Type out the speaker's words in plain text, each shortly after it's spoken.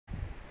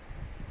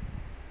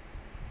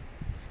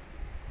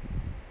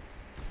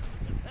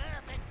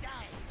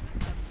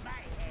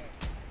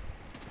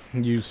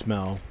You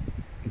smell.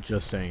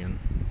 Just saying.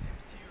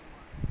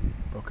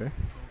 Okay.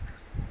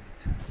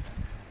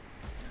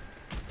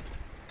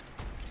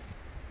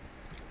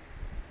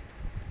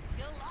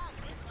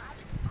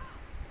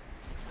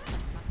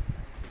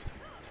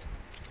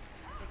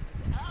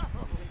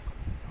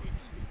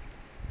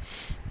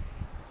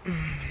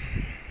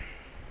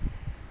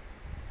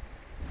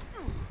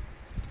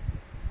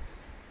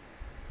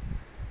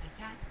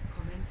 Attack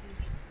commences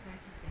in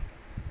 30 seconds.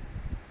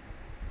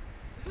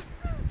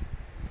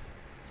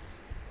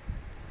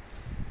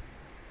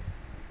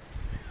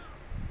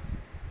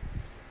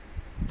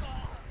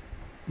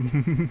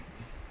 You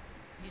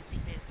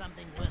think there's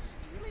something worth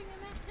stealing in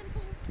that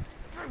temple?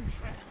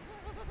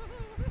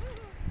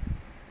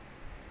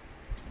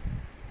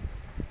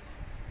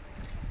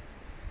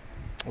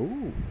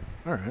 Ooh.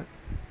 All right.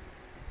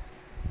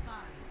 5,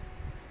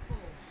 4,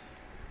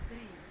 3,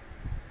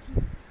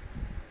 2,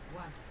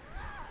 1.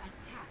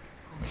 Attack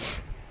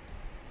commencing.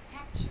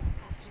 Capture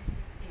objective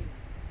A.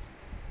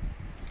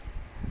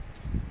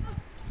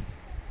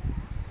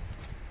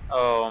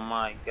 Oh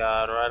my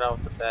god, right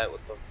off the bat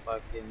with the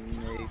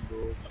fucking May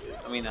bullshit.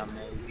 I mean, not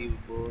May, he was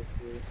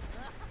bullshit.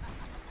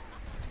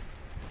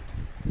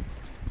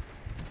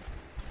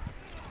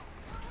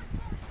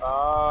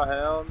 Oh,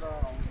 hell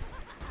no.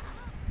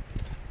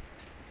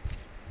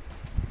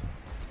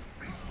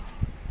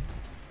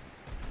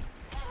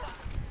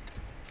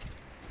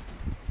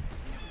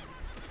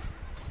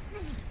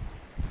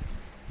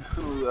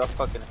 Ooh, I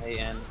fucking hate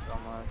Anna so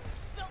much.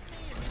 Stop me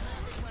if you've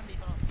heard this one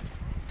before.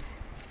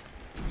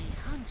 The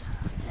hunter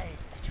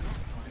lays a trap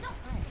for his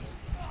prey.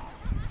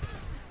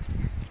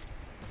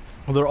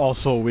 Well, they're all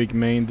so weak,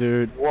 main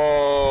dude.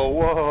 Whoa,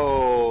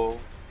 whoa.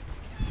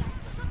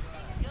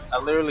 I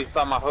literally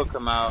saw my hook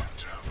come out.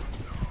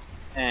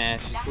 And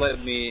she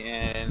slipped me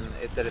and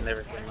it said it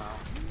never came out.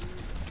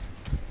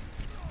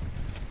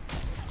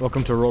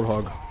 Welcome to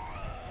Roadhog.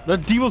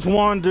 That D was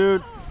one,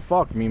 dude.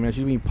 Fuck me, man.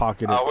 She's being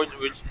pocketed. Oh, we're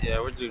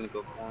doing a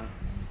good point.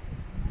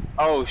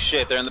 Oh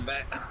shit, they're in the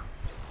back.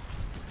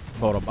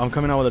 Hold up. I'm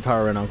coming out with a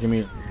tire right now. Give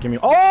me.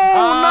 Oh,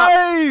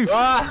 nice!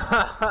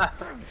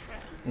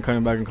 I'm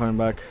coming back. I'm coming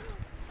back.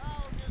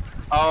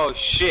 Oh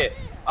shit.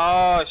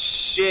 Oh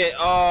shit.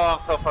 Oh,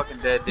 I'm so fucking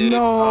dead, dude.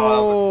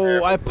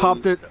 No, I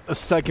popped it a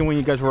second when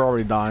you guys were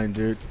already dying,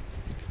 dude.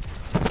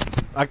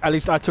 At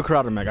least I took her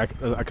out of mech. I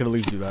could at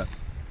least do that.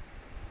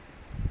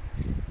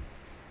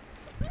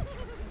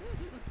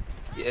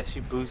 Yeah, she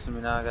boosted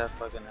me now. I got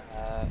fucking a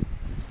hat.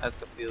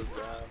 That's a field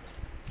job.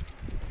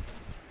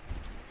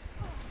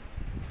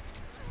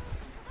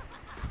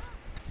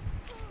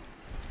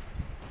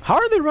 How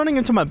are they running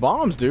into my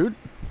bombs, dude?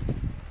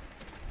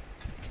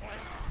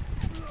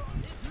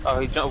 Oh,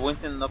 he jumped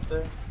Winston up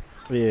there?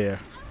 Yeah.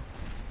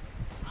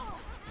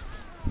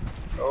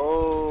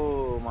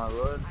 Oh, my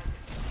lord.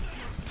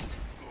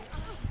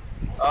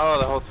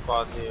 Oh, the whole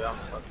squad's here. I'm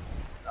fucking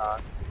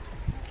shocked.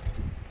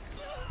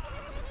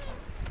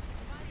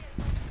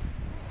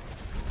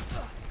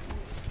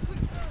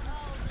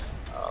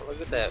 Oh,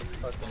 look at that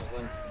fucking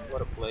Winston.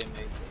 What a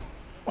playmaker.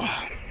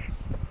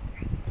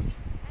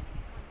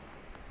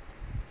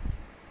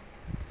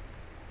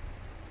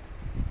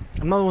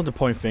 I'm not the one to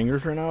point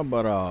fingers right now,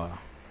 but our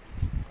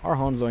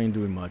Hanzo ain't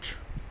doing much.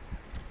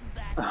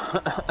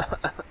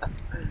 I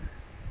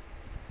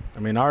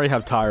mean, I already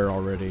have tire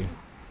already,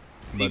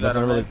 but that's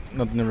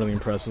nothing really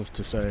impressive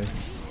to say.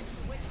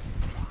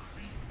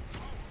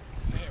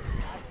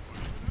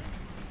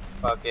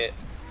 Fuck it.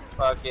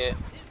 Fuck it.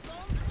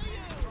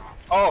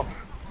 Oh!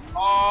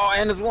 Oh,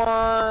 and it's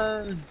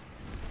one!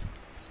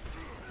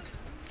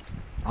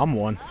 I'm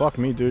one. Fuck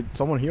me, dude.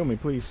 Someone heal me,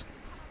 please.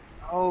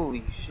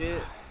 Holy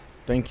shit.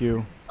 Thank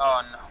you.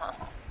 Oh no.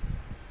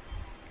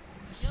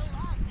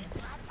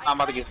 I'm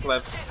about to get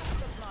slept.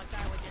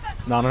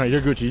 No,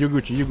 you're Gucci, you're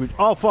Gucci, you're Gucci.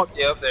 Oh, fuck!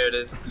 Yep, there it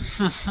is.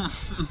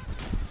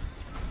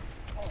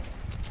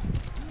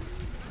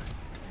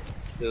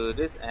 Dude,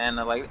 this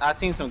Anna, like, I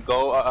seen some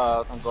gold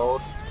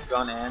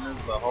gun Annas,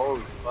 but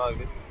holy fuck,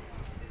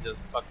 it's just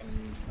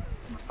fucking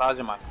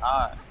massaging my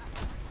car.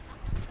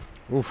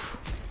 Oof.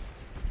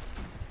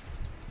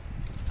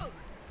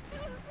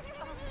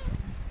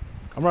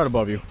 I'm right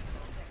above you.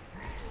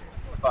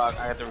 Fuck,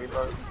 I have to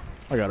reload.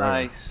 I got it.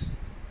 Nice.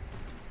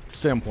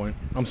 Stay on point.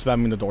 I'm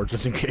spamming the door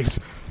just in case.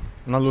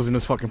 I'm not losing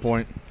this fucking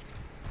point.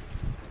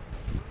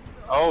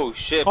 Oh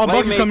shit, oh,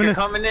 Bucky's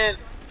coming in.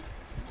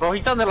 Bro, he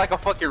sounded like a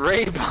fucking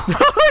raid bomb.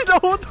 I know,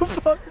 what the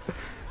fuck?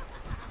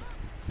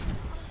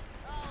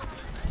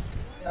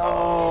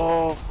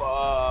 Oh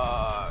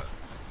fuck.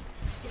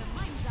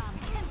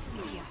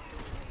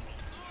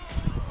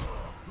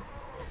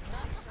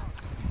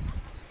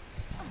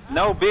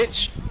 No,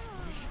 bitch.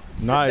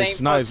 Nice,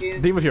 nice.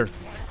 Fucking... D.Va's here.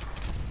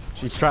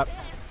 She's trapped.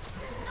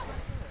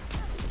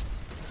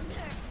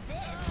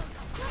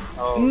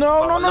 Oh,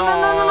 no,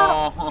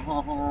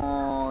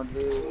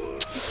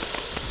 dude.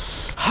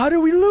 How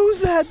do we lose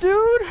that,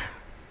 dude?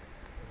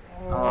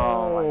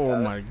 Oh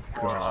my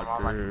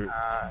god, dude.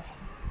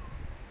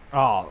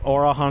 Oh,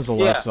 Aura Hanzo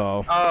left,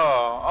 so.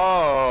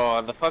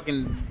 Oh, the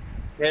fucking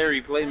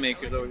carry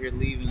playmakers over here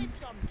leaving.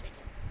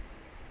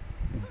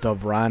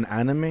 Devran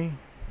anime?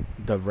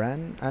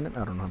 Devran anime?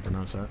 I don't know how to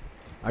pronounce that.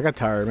 I got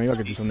tired. Maybe I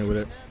could do something with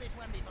it.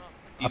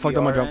 I fucked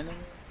up my jump.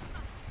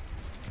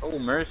 Oh,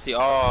 mercy. Oh,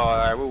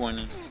 alright, we're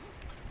winning.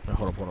 Wait,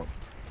 hold up.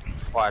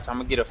 Watch, I'm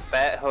gonna get a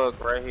fat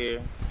hook right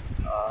here.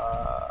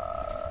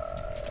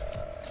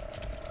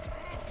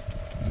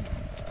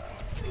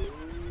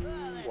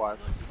 Watch.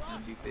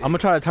 I'm gonna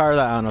try to tire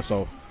that Ana,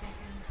 so.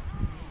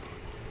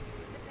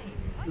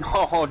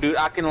 No, dude,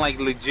 I can like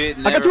legit.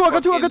 I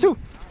got two.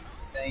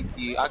 Thank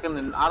you. I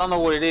don't know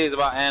what it is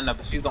about Anna,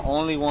 but she's the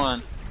only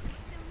one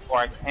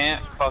where I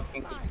can't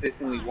fucking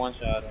consistently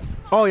one-shot her.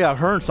 Oh yeah,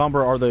 her and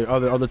Sombra are the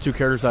other two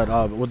characters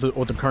that with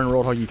the current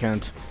Roadhog you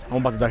can't. I'm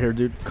about to die here,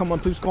 dude. Come on,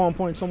 please go on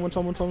point. Someone,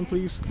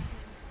 please.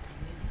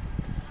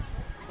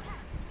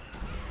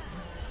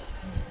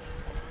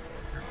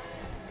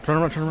 Turn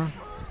around.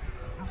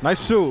 Nice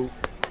suit.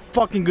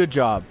 Fucking good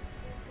job.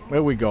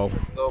 There we go.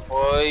 Go,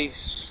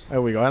 boys.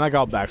 There we go. And I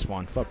got back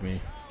spawn. Fuck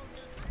me.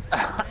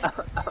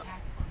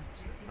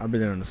 I'll be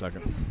there in a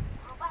second.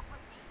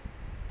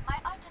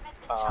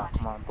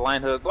 Come on,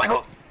 blind hook.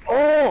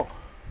 Oh!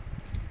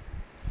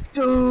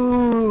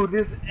 Dude,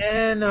 this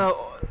Anna.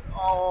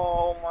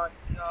 Oh my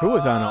god. Who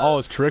was Anna? Oh,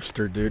 it's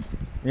Trickster, dude.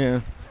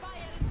 Yeah.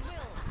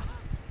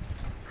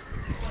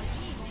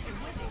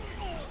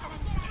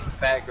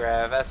 Fat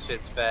grab, that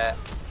shit's fat.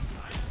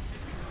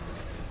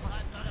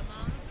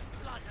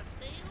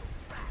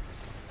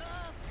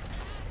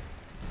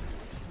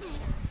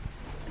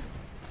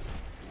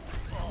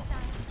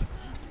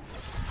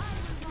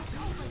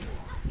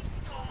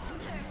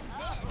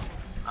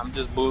 I'm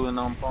just bullying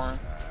on porn.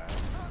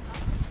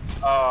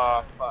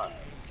 Oh, fuck.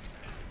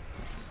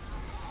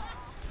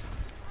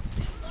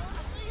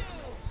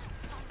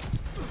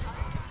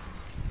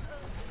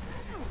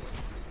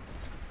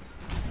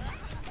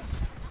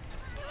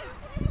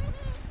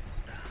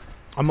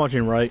 I'm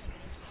watching right.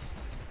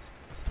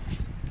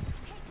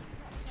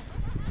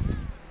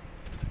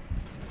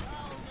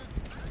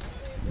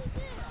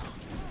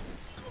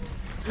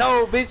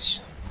 No,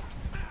 bitch.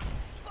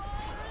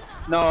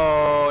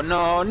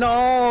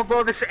 No,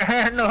 bro, this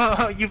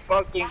Anna, you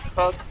fucking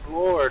fuck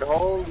lord,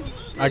 holy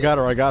shit. I got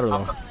her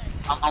though.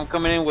 I'm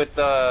coming in with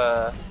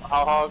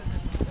hog.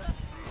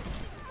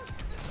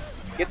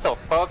 Get the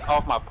fuck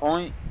off my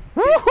point.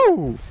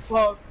 Woohoo!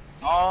 Fuck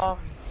off.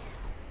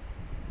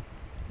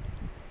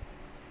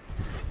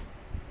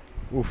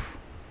 Oof.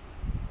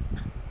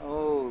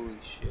 Holy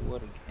shit,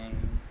 what a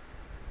game.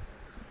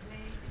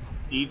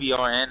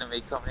 DVR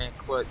anime coming in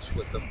clutch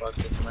with the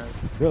fucking murder.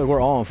 Really, we're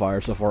all on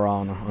fire so far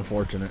on,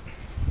 unfortunate.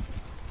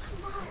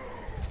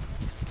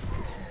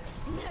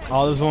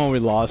 Oh, this is when we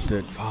lost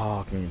it.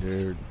 Fuck me,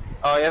 dude.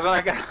 Oh, yeah, that's when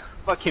I got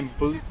fucking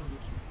boosted.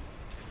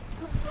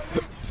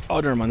 Oh,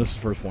 never mind, this is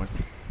the first point.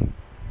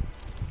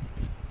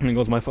 And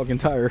goes my fucking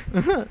tire.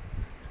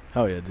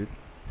 Hell yeah, dude.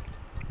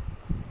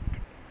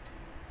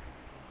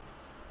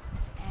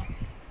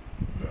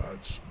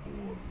 That's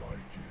more like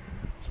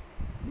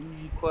it.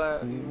 Easy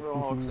clap, you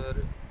Roadhog said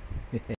it.